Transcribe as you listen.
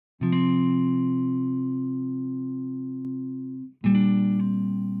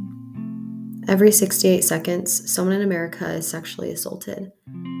Every 68 seconds, someone in America is sexually assaulted.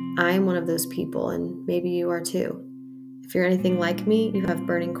 I am one of those people, and maybe you are too. If you're anything like me, you have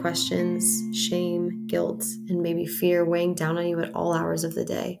burning questions, shame, guilt, and maybe fear weighing down on you at all hours of the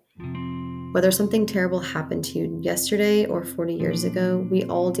day. Whether something terrible happened to you yesterday or 40 years ago, we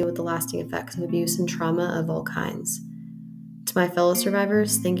all deal with the lasting effects of abuse and trauma of all kinds. To my fellow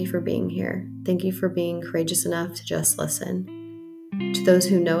survivors, thank you for being here. Thank you for being courageous enough to just listen. To those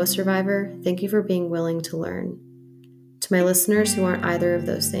who know a survivor, thank you for being willing to learn. To my listeners who aren't either of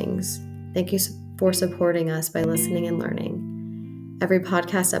those things, thank you for supporting us by listening and learning. Every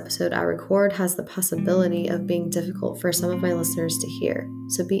podcast episode I record has the possibility of being difficult for some of my listeners to hear,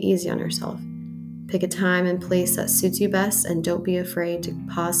 so be easy on yourself. Pick a time and place that suits you best, and don't be afraid to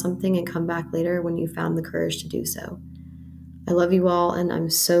pause something and come back later when you found the courage to do so. I love you all, and I'm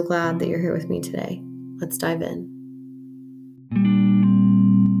so glad that you're here with me today. Let's dive in.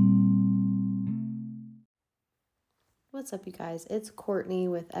 What's up, you guys? It's Courtney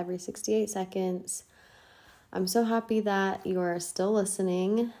with Every 68 Seconds. I'm so happy that you are still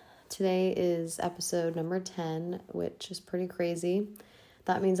listening. Today is episode number 10, which is pretty crazy.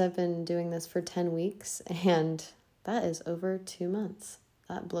 That means I've been doing this for 10 weeks, and that is over 2 months.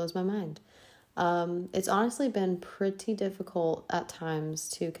 That blows my mind. It's honestly been pretty difficult at times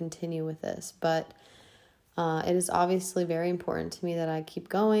to continue with this, but it is obviously very important to me that I keep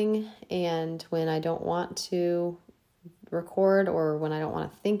going, and when I don't want to record or when I don't want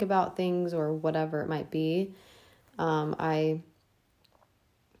to think about things or whatever it might be, I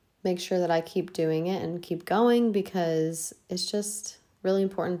make sure that I keep doing it and keep going, because it's just really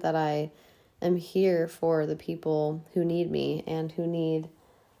important that I am here for the people who need me and who need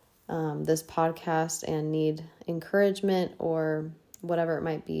this podcast and need encouragement or whatever it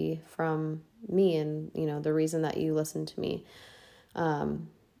might be from me, and the reason that you listen to me, and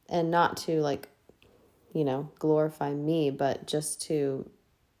not to glorify me, but just to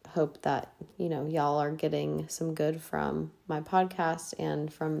hope that, y'all are getting some good from my podcast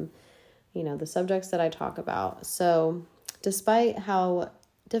and from, the subjects that I talk about. So despite how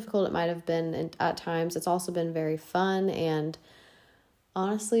difficult it might have been at times, it's also been very fun and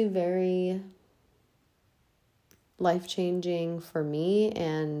honestly very life-changing for me.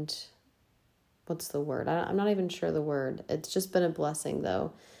 And what's the word? I'm not even sure the word. It's just been a blessing,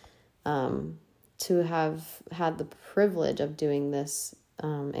 though, to have had the privilege of doing this,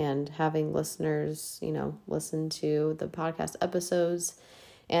 and having listeners, listen to the podcast episodes.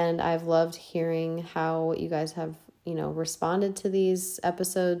 And I've loved hearing how you guys have, responded to these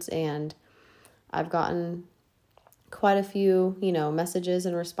episodes. And I've gotten quite a few, messages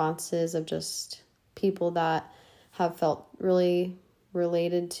and responses of just people that have felt really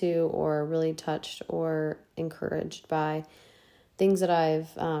related to or really touched or encouraged by things that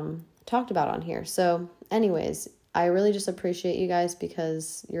I've talked about on here. So anyways, I really just appreciate you guys,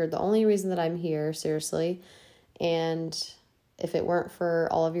 because you're the only reason that I'm here, seriously. And if it weren't for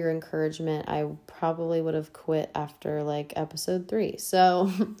all of your encouragement, I probably would have quit after episode 3.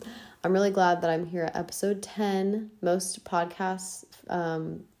 So I'm really glad that I'm here at episode 10. Most podcasts,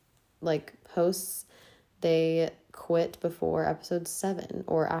 hosts, they quit before episode 7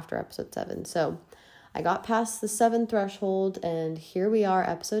 or after episode 7. So I got past the 7 threshold, and here we are,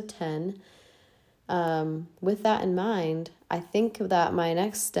 episode 10. With that in mind, I think that my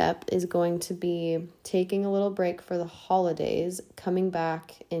next step is going to be taking a little break for the holidays, coming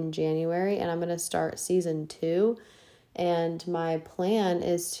back in January, and I'm going to start season 2. And my plan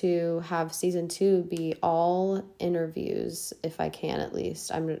is to have season 2 be all interviews, if I can at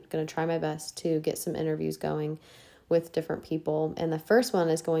least. I'm going to try my best to get some interviews going with different people. And the first one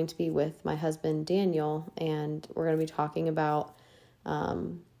is going to be with my husband, Daniel, and we're going to be talking about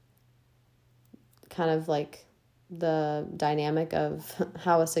kind of the dynamic of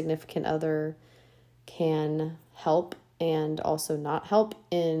how a significant other can help and also not help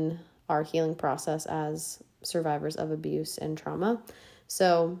in our healing process as survivors of abuse and trauma.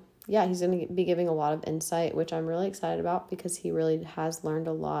 So yeah, he's going to be giving a lot of insight, which I'm really excited about, because he really has learned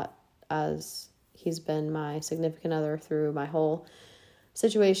a lot, as he's been my significant other through my whole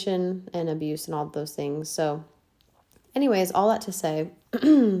situation and abuse and all those things. So anyways, all that to say,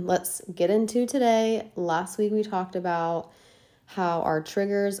 let's get into today. Last week we talked about how our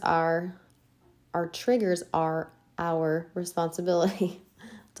triggers are our responsibility.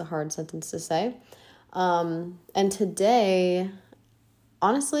 It's a hard sentence to say. And today,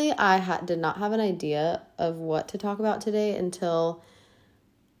 honestly, I did not have an idea of what to talk about today until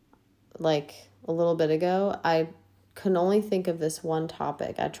a little bit ago. I could only think of this one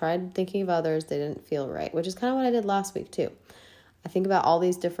topic. I tried thinking of others. They didn't feel right, which is kind of what I did last week too. I think about all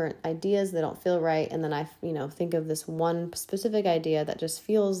these different ideas that don't feel right, and then I, think of this one specific idea that just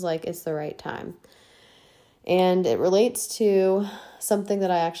feels like it's the right time. And it relates to something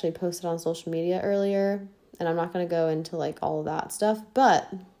that I actually posted on social media earlier, and I'm not going to go into like all of that stuff,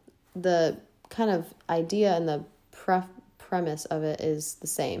 but the kind of idea and the premise of it is the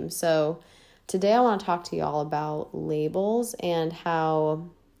same. So today I want to talk to y'all about labels and how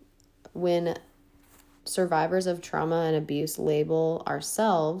when survivors of trauma and abuse label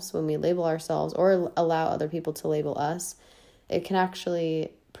ourselves, when we label ourselves or allow other people to label us, it can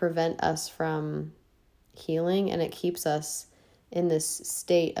actually prevent us from healing, and it keeps us in this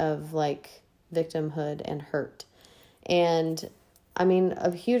state of like victimhood and hurt. And I mean,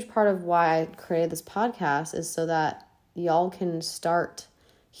 a huge part of why I created this podcast is so that y'all can start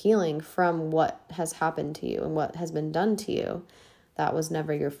healing from what has happened to you and what has been done to you. That was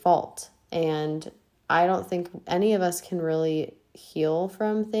never your fault. And I don't think any of us can really heal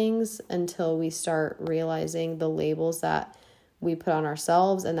from things until we start realizing the labels that we put on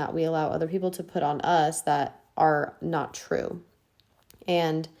ourselves and that we allow other people to put on us that are not true.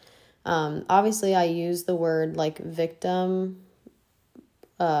 And obviously I use the word like victim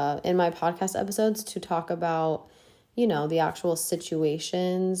in my podcast episodes to talk about, the actual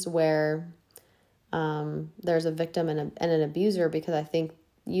situations where there's a victim and an abuser, because I think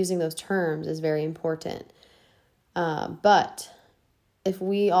using those terms is very important. But if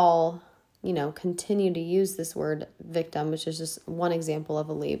we all, continue to use this word victim, which is just one example of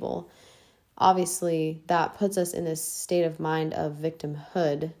a label, obviously that puts us in this state of mind of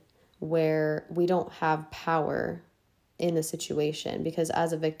victimhood where we don't have power in the situation, because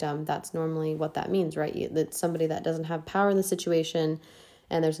as a victim, that's normally what that means, right? That's somebody that doesn't have power in the situation,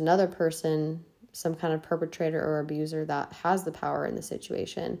 and there's another person, some kind of perpetrator or abuser, that has the power in the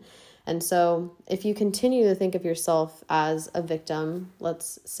situation. And so if you continue to think of yourself as a victim,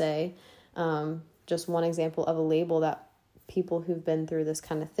 let's say, just one example of a label that people who've been through this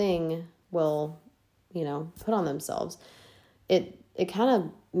kind of thing will, put on themselves, it kind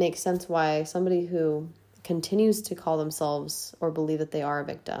of makes sense why somebody who continues to call themselves or believe that they are a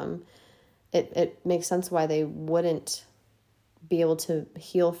victim, it makes sense why they wouldn't be able to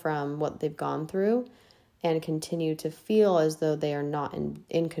heal from what they've gone through and continue to feel as though they are not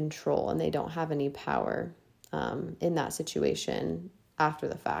in control and they don't have any power in that situation after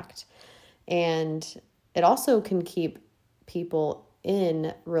the fact. And it also can keep people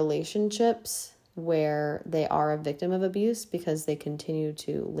in relationships where they are a victim of abuse because they continue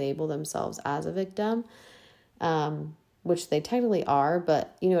to label themselves as a victim, which they technically are,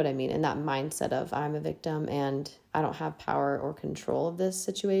 but you know what I mean, in that mindset of I'm a victim and I don't have power or control of this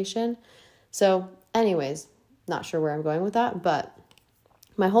situation. So anyways, not sure where I'm going with that, but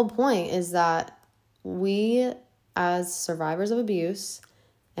my whole point is that we, as survivors of abuse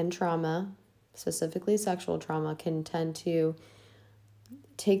and trauma, specifically sexual trauma, can tend to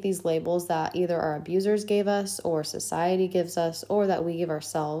take these labels that either our abusers gave us or society gives us or that we give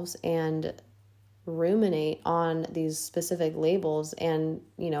ourselves and ruminate on these specific labels and,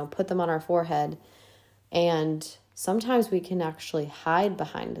 put them on our forehead. And sometimes we can actually hide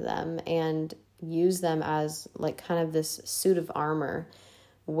behind them and use them as like kind of this suit of armor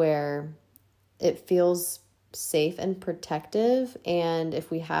where it feels safe and protective. And if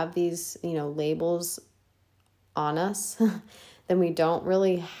we have these, labels on us, then we don't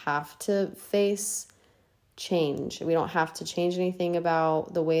really have to face change. We don't have to change anything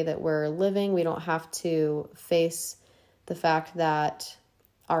about the way that we're living. We don't have to face the fact that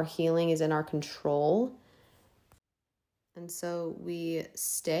our healing is in our control. And so we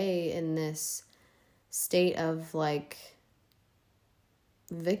stay in this state of like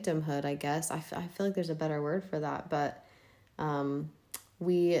victimhood, I guess. I feel like there's a better word for that, but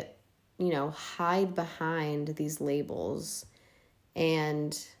we, hide behind these labels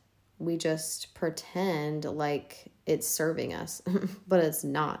and we just pretend like it's serving us, but it's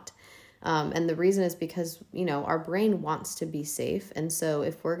not. And the reason is because, our brain wants to be safe. And so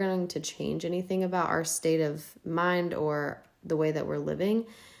if we're going to change anything about our state of mind or the way that we're living,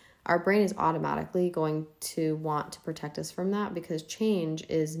 our brain is automatically going to want to protect us from that, because change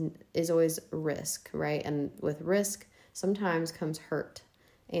is always risk, right? And with risk sometimes comes hurt,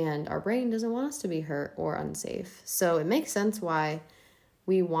 and our brain doesn't want us to be hurt or unsafe. So it makes sense why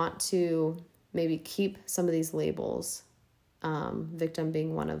we want to maybe keep some of these labels, victim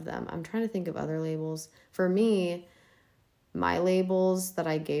being one of them. I'm trying to think of other labels. For me, my labels that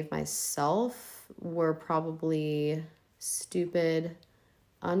I gave myself were probably stupid,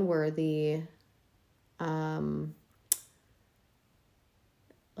 unworthy,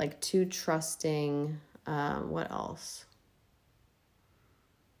 like too trusting. What else?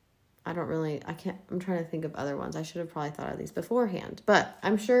 I'm trying to think of other ones. I should have probably thought of these beforehand. But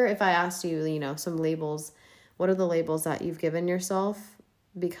I'm sure if I asked you, some labels, what are the labels that you've given yourself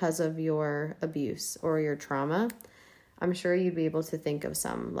because of your abuse or your trauma? I'm sure you'd be able to think of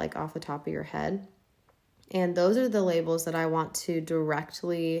some, like off the top of your head. And those are the labels that I want to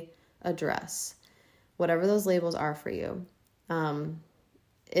directly address, whatever those labels are for you.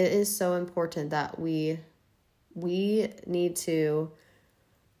 It is so important that we need to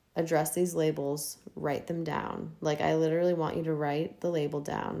address these labels, write them down. Like, I literally want you to write the label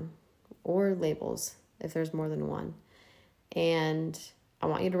down, or labels if there's more than one. And I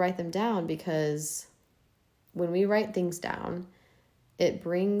want you to write them down because when we write things down, it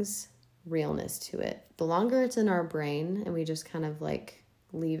brings realness to it. The longer it's in our brain and we just kind of like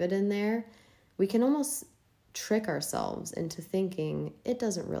leave it in there, we can almost trick ourselves into thinking it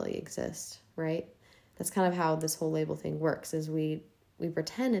doesn't really exist, right? That's kind of how this whole label thing works, is we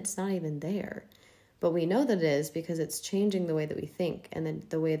pretend it's not even there. But we know that it is because it's changing the way that we think and then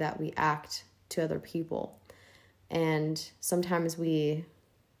the way that we act to other people. And sometimes I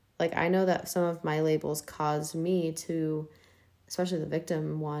know that some of my labels caused me to, especially the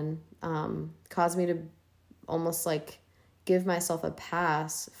victim one, caused me to almost like give myself a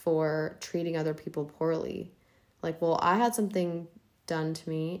pass for treating other people poorly. Like, well, I had something done to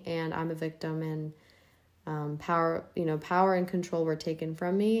me and I'm a victim, and power and control were taken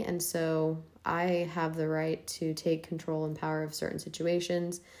from me. And so I have the right to take control and power of certain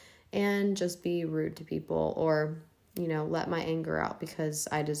situations and just be rude to people, or, let my anger out because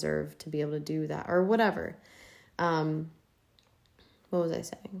I deserve to be able to do that, or whatever. What was I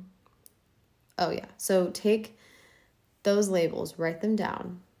saying? Oh yeah. So take those labels, write them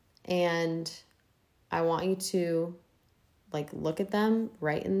down, and I want you to look at them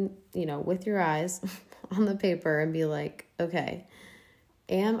right in, with your eyes on the paper and be like, okay,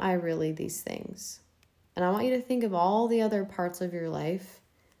 am I really these things? And I want you to think of all the other parts of your life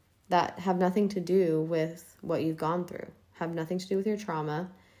that have nothing to do with what you've gone through, have nothing to do with your trauma.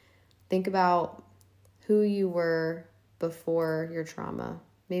 Think about who you were before your trauma.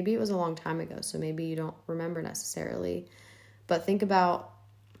 Maybe it was a long time ago, so maybe you don't remember necessarily, but think about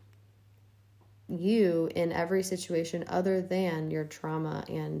you in every situation other than your trauma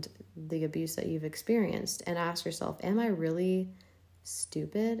and the abuse that you've experienced, and ask yourself, am I really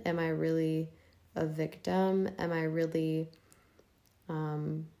stupid? Am I really a victim? Am I really,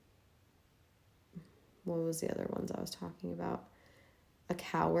 what was the other ones I was talking about? A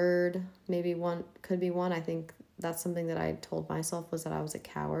coward, maybe one could be one. I think that's something that I told myself, was that I was a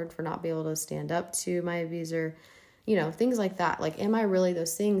coward for not being able to stand up to my abuser, things like that. Like, am I really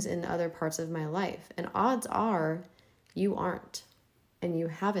those things in other parts of my life? And odds are you aren't, and you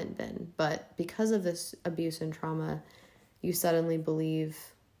haven't been. But because of this abuse and trauma, you suddenly believe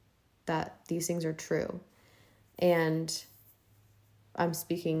that these things are true. And I'm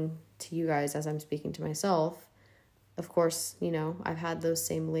speaking to you guys as I'm speaking to myself. Of course, I've had those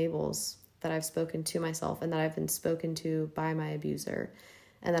same labels that I've spoken to myself and that I've been spoken to by my abuser,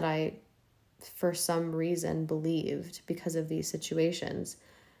 and that I, for some reason, believed because of these situations.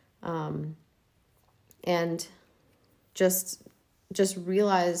 And just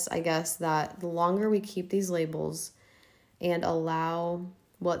realize, I guess, that the longer we keep these labels and allow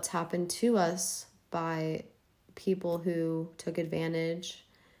what's happened to us by people who took advantage,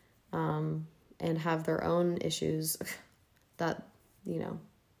 and have their own issues, that,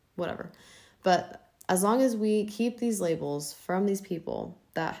 whatever. But as long as we keep these labels from these people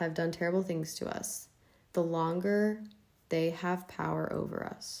that have done terrible things to us, the longer they have power over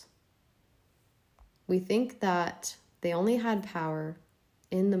us. We think that they only had power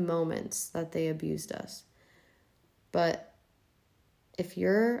in the moments that they abused us. But if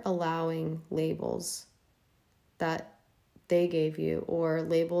you're allowing labels that they gave you, or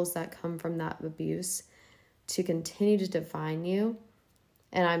labels that come from that abuse, to continue to define you,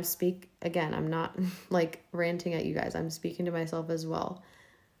 and I'm not ranting at you guys, I'm speaking to myself as well.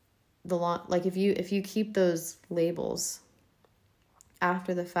 If you keep those labels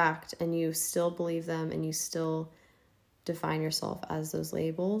after the fact and you still believe them and you still define yourself as those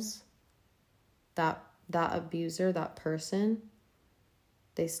labels, that abuser, that person,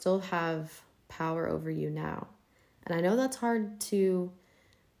 they still have power over you now. And I know that's hard to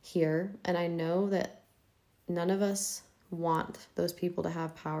hear, and I know that none of us want those people to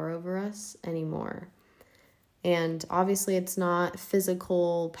have power over us anymore. And obviously it's not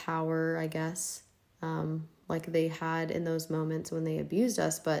physical power, I guess, like they had in those moments when they abused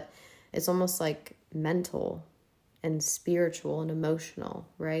us, but it's almost like mental and spiritual and emotional,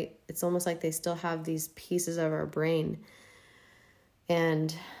 right? It's almost like they still have these pieces of our brain.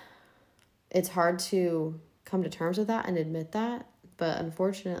 And it's hard to come to terms with that and admit that, but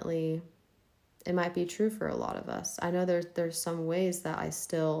unfortunately, it might be true for a lot of us. I know there's some ways that I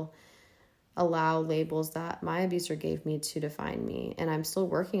still allow labels that my abuser gave me to define me, and I'm still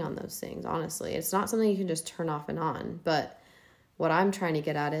working on those things, honestly. It's not something you can just turn off and on, but what I'm trying to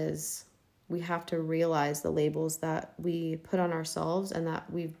get at is we have to realize the labels that we put on ourselves and that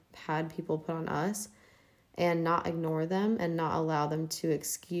we've had people put on us, and not ignore them and not allow them to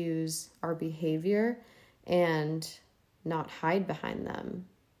excuse our behavior and not hide behind them.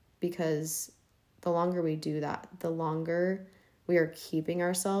 Because the longer we do that, the longer we are keeping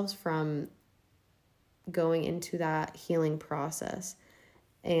ourselves from going into that healing process,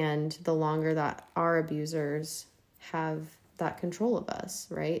 and the longer that our abusers have that control of us,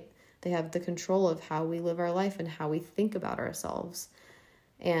 right? They have the control of how we live our life and how we think about ourselves.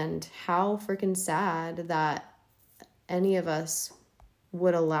 And how freaking sad that any of us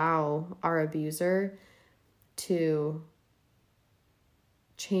would allow our abuser to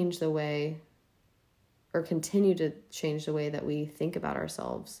change the way, or continue to change the way that we think about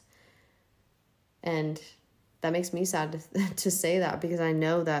ourselves. And that makes me sad to say that, because I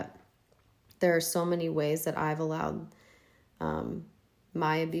know that there are so many ways that I've allowed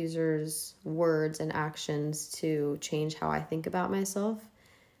my abuser's words and actions to change how I think about myself.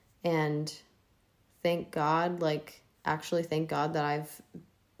 And thank God that I've,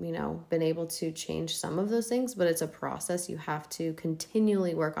 been able to change some of those things, but it's a process you have to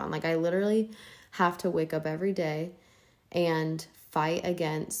continually work on. Like, I literally have to wake up every day and fight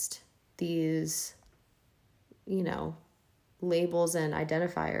against these, labels and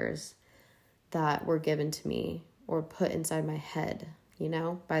identifiers that were given to me or put inside my head,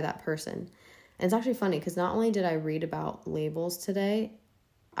 by that person. And it's actually funny because not only did I read about labels today,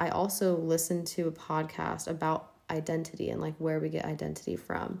 I also listened to a podcast about identity and like where we get identity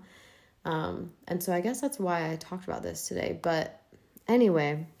from. And so I guess that's why I talked about this today. But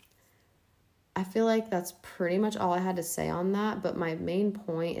anyway, I feel like that's pretty much all I had to say on that. But my main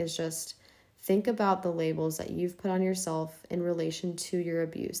point is just think about the labels that you've put on yourself in relation to your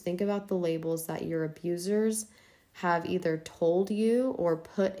abuse. Think about the labels that your abusers have either told you or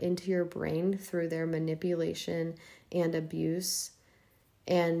put into your brain through their manipulation and abuse.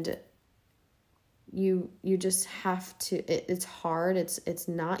 And you just have to, it's hard, it's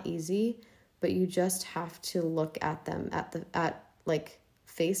not easy, but you just have to look at them at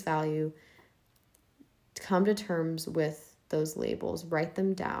face value, come to terms with those labels, write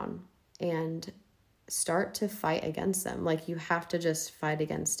them down, and start to fight against them. Like, you have to just fight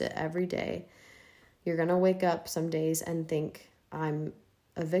against it every day. You're going to wake up some days and think, I'm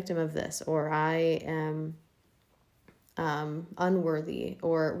a victim of this, or I am unworthy,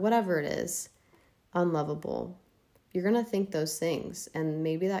 or whatever it is, unlovable. You're going to think those things, and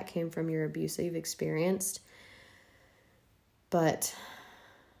maybe that came from your abuse that you've experienced. But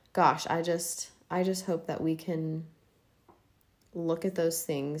gosh, I just hope that we can look at those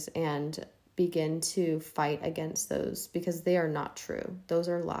things and begin to fight against those, because they are not true. Those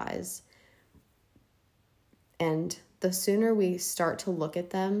are lies. And the sooner we start to look at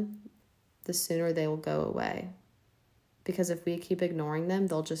them, the sooner they will go away. Because if we keep ignoring them,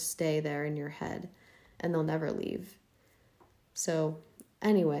 they'll just stay there in your head and they'll never leave. So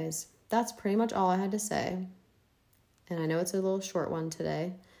anyways, that's pretty much all I had to say. And I know it's a little short one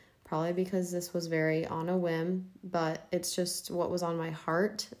today, probably because this was very on a whim, but it's just what was on my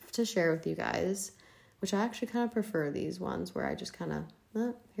heart to share with you guys, which I actually kind of prefer these ones where I just kind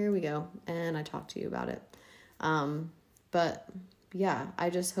of, here we go, and I talk to you about it. But yeah, I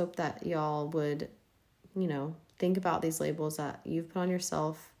just hope that y'all would, think about these labels that you've put on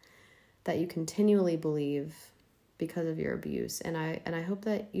yourself, that you continually believe because of your abuse. And I hope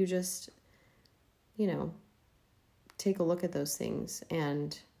that you just, take a look at those things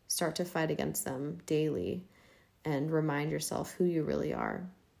and start to fight against them daily and remind yourself who you really are.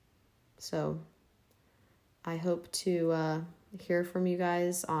 So I hope to hear from you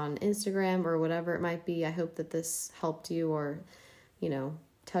guys on Instagram or whatever it might be. I hope that this helped you or,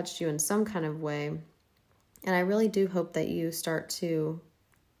 touched you in some kind of way. And I really do hope that you start to,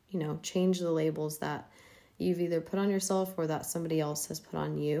 change the labels that you've either put on yourself or that somebody else has put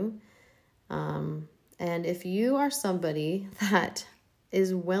on you. And if you are somebody that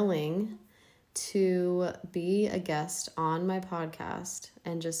is willing to be a guest on my podcast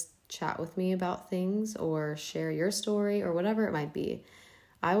and just chat with me about things or share your story or whatever it might be,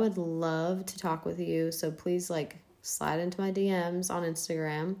 I would love to talk with you. So please slide into my DMs on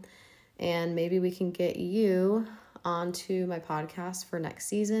Instagram, and maybe we can get you onto my podcast for next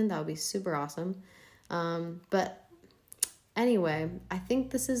season. That would be super awesome. But Anyway, I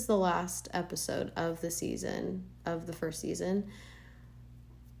think this is the last episode of the season, of the first season.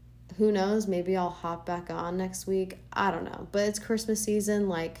 Who knows? Maybe I'll hop back on next week. I don't know. But it's Christmas season,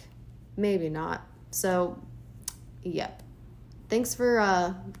 like, maybe not. So, yep. Thanks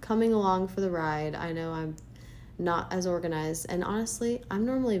for coming along for the ride. I know I'm not as organized, and honestly, I'm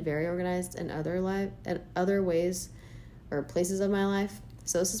normally very organized in other ways or places of my life.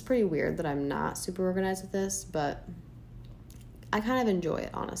 So this is pretty weird that I'm not super organized with this, but I kind of enjoy it,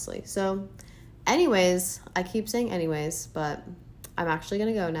 honestly. So anyways, I keep saying anyways, but I'm actually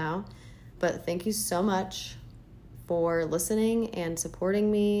going to go now. But thank you so much for listening and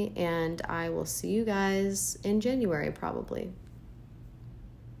supporting me, and I will see you guys in January probably.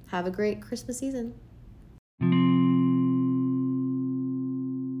 Have a great Christmas season.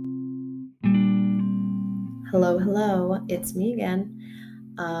 Hello, it's me again.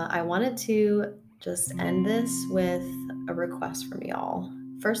 I wanted to just end this with a request from y'all.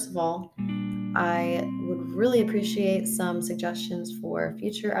 First of all, I would really appreciate some suggestions for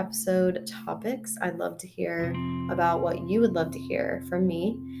future episode topics. I'd love to hear about what you would love to hear from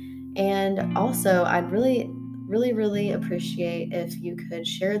me. And also, I'd really appreciate if you could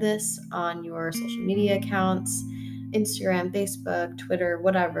share this on your social media accounts, Instagram, Facebook, Twitter,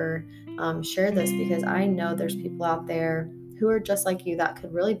 whatever. Share this because I know there's people out there who are just like you that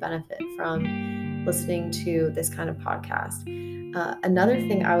could really benefit from listening to this kind of podcast. Another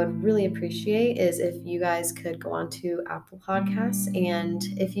thing I would really appreciate is if you guys could go on to Apple Podcasts, and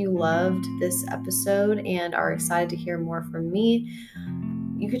if you loved this episode and are excited to hear more from me,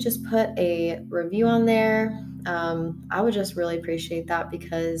 you could just put a review on there. I would just really appreciate that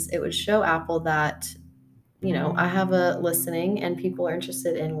because it would show Apple that, I have a listening and people are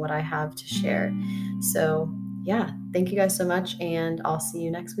interested in what I have to share. So yeah, thank you guys so much, and I'll see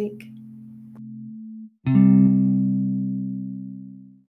you next week.